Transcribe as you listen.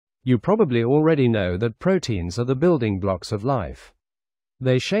You probably already know that proteins are the building blocks of life.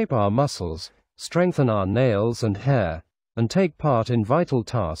 They shape our muscles, strengthen our nails and hair, and take part in vital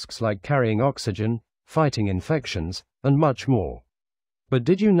tasks like carrying oxygen, fighting infections, and much more. But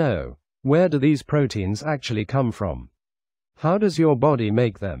did you know, where do these proteins actually come from? How does your body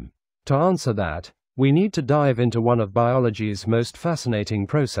make them? To answer that, we need to dive into one of biology's most fascinating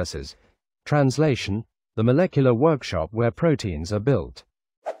processes: translation, the molecular workshop where proteins are built.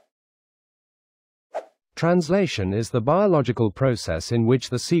 Translation is the biological process in which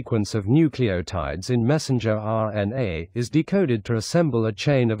the sequence of nucleotides in messenger RNA is decoded to assemble a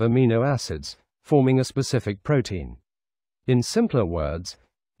chain of amino acids, forming a specific protein. In simpler words,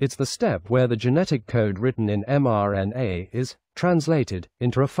 it's the step where the genetic code written in mRNA is translated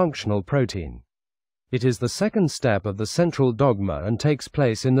into a functional protein. It is the second step of the central dogma and takes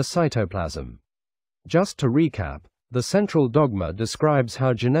place in the cytoplasm. Just to recap, the central dogma describes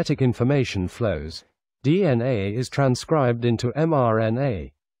how genetic information flows. DNA is transcribed into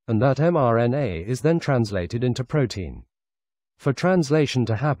mRNA, and that mRNA is then translated into protein. For translation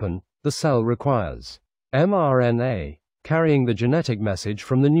to happen, the cell requires mRNA, carrying the genetic message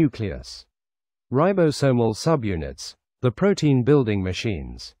from the nucleus; ribosomal subunits, the protein building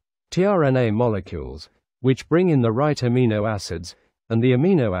machines; tRNA molecules, which bring in the right amino acids; and the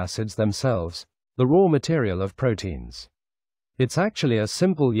amino acids themselves, the raw material of proteins. It's actually a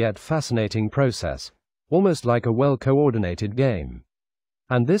simple yet fascinating process, almost like a well-coordinated game.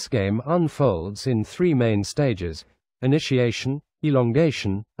 And this game unfolds in three main stages: initiation,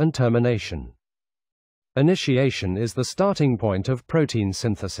 elongation, and termination. Initiation is the starting point of protein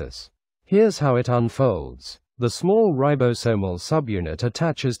synthesis. Here's how it unfolds. The small ribosomal subunit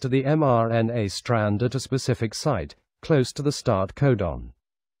attaches to the mRNA strand at a specific site, close to the start codon.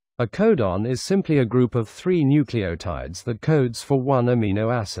 A codon is simply a group of 3 nucleotides that codes for one amino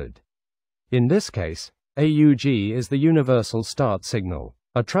acid. In this case, AUG is the universal start signal.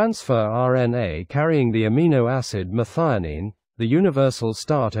 A transfer RNA carrying the amino acid methionine, the universal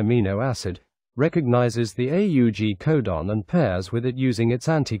start amino acid, recognizes the AUG codon and pairs with it using its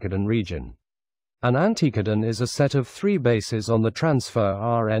anticodon region. An anticodon is a set of 3 bases on the transfer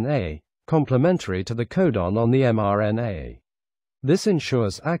RNA, complementary to the codon on the mRNA. This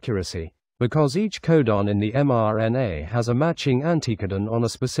ensures accuracy, because each codon in the mRNA has a matching anticodon on a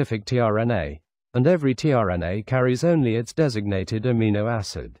specific tRNA, and every tRNA carries only its designated amino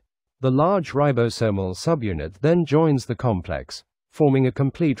acid. The large ribosomal subunit then joins the complex, forming a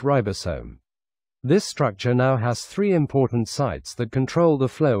complete ribosome. This structure now has 3 important sites that control the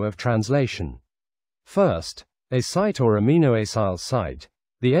flow of translation. First, a site or aminoacyl site,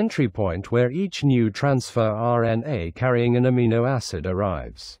 the entry point where each new transfer RNA carrying an amino acid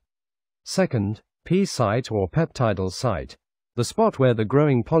arrives. Second, P site or peptidyl site, the spot where the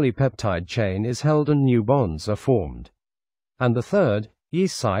growing polypeptide chain is held and new bonds are formed. And the third, E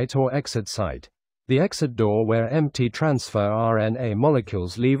site or exit site, the exit door where empty transfer RNA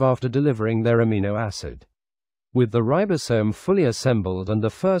molecules leave after delivering their amino acid. With the ribosome fully assembled and the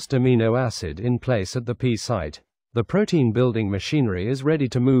first amino acid in place at the P site, the protein building machinery is ready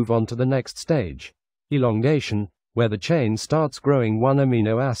to move on to the next stage, elongation, where the chain starts growing one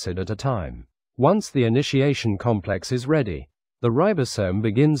amino acid at a time. Once the initiation complex is ready, the ribosome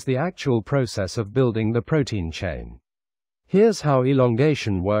begins the actual process of building the protein chain. Here's how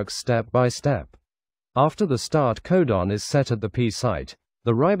elongation works step by step. After the start codon is set at the P site,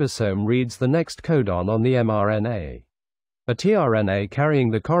 the ribosome reads the next codon on the mRNA. A tRNA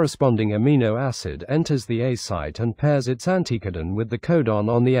carrying the corresponding amino acid enters the A site and pairs its anticodon with the codon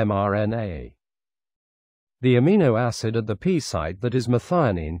on the mRNA. The amino acid at the P site, that is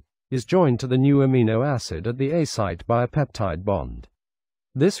methionine, is joined to the new amino acid at the A site by a peptide bond.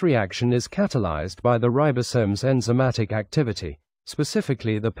 This reaction is catalyzed by the ribosome's enzymatic activity,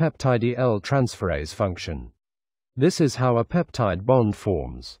 specifically the Peptidyl transferase function. This is how a peptide bond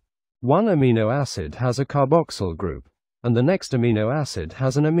forms. One amino acid has a carboxyl group, and the next amino acid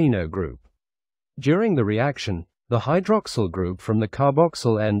has an amino group. During the reaction, the hydroxyl group from the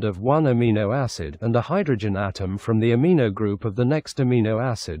carboxyl end of one amino acid and a hydrogen atom from the amino group of the next amino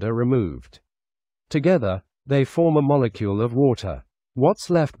acid are removed. Together, they form a molecule of water. What's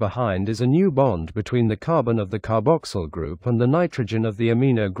left behind is a new bond between the carbon of the carboxyl group and the nitrogen of the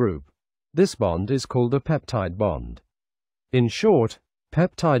amino group. This bond is called a peptide bond. In short,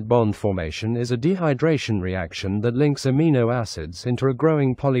 peptide bond formation is a dehydration reaction that links amino acids into a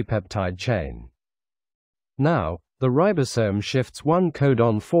growing polypeptide chain. Now, the ribosome shifts one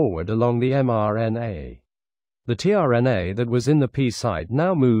codon forward along the mRNA. The tRNA that was in the P site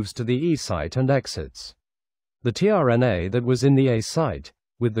now moves to the E site and exits. The tRNA that was in the A site,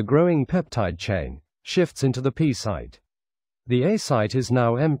 with the growing peptide chain, shifts into the P site. The A site is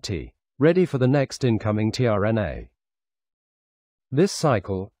now empty, ready for the next incoming tRNA. This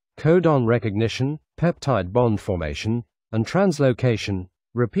cycle, codon recognition, peptide bond formation, and translocation,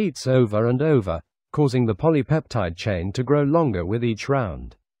 repeats over and over, causing the polypeptide chain to grow longer with each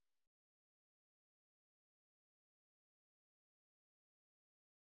round.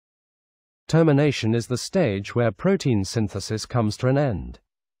 Termination is the stage where protein synthesis comes to an end.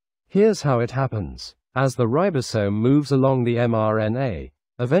 Here's how it happens. As the ribosome moves along the mRNA,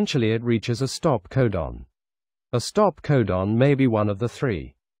 eventually it reaches a stop codon. A stop codon may be one of the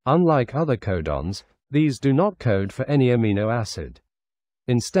three. Unlike other codons, these do not code for any amino acid.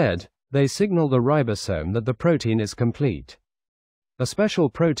 Instead, they signal the ribosome that the protein is complete. A special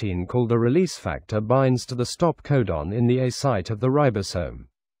protein called the release factor binds to the stop codon in the A site of the ribosome.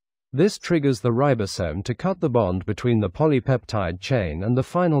 This triggers the ribosome to cut the bond between the polypeptide chain and the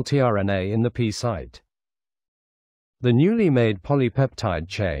final tRNA in the P site. The newly made polypeptide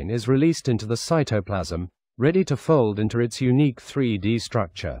chain is released into the cytoplasm, ready to fold into its unique 3D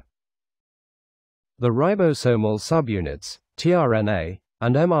structure. The ribosomal subunits, tRNA,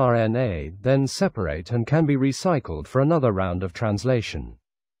 and mRNA then separate and can be recycled for another round of translation.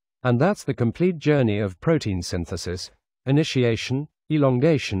 And that's the complete journey of protein synthesis: initiation,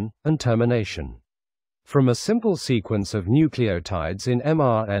 elongation, and termination. From a simple sequence of nucleotides in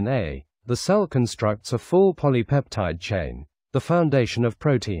mRNA, the cell constructs a full polypeptide chain, the foundation of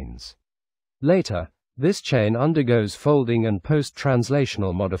proteins. Later, this chain undergoes folding and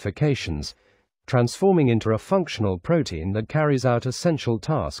post-translational modifications, transforming into a functional protein that carries out essential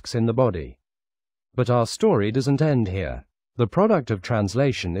tasks in the body. But our story doesn't end here. The product of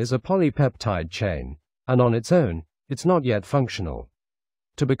translation is a polypeptide chain, and on its own, it's not yet functional.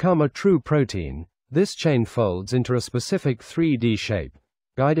 To become a true protein, this chain folds into a specific 3D shape,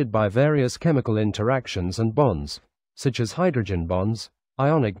 guided by various chemical interactions and bonds, such as hydrogen bonds,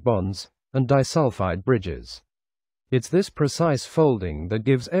 ionic bonds, and disulfide bridges. It's this precise folding that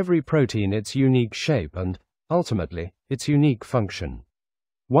gives every protein its unique shape and, ultimately, its unique function.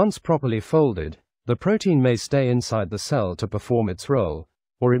 Once properly folded, the protein may stay inside the cell to perform its role,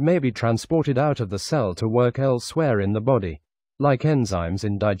 or it may be transported out of the cell to work elsewhere in the body, like enzymes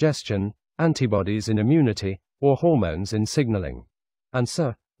in digestion, antibodies in immunity, or hormones in signaling. And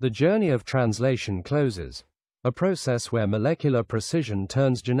so, the journey of translation closes, a process where molecular precision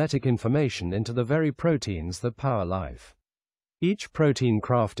turns genetic information into the very proteins that power life. Each protein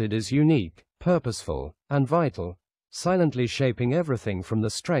crafted is unique, purposeful, and vital, silently shaping everything from the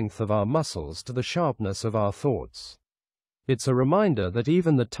strength of our muscles to the sharpness of our thoughts. It's a reminder that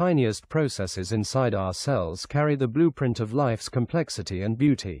even the tiniest processes inside our cells carry the blueprint of life's complexity and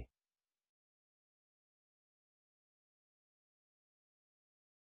beauty.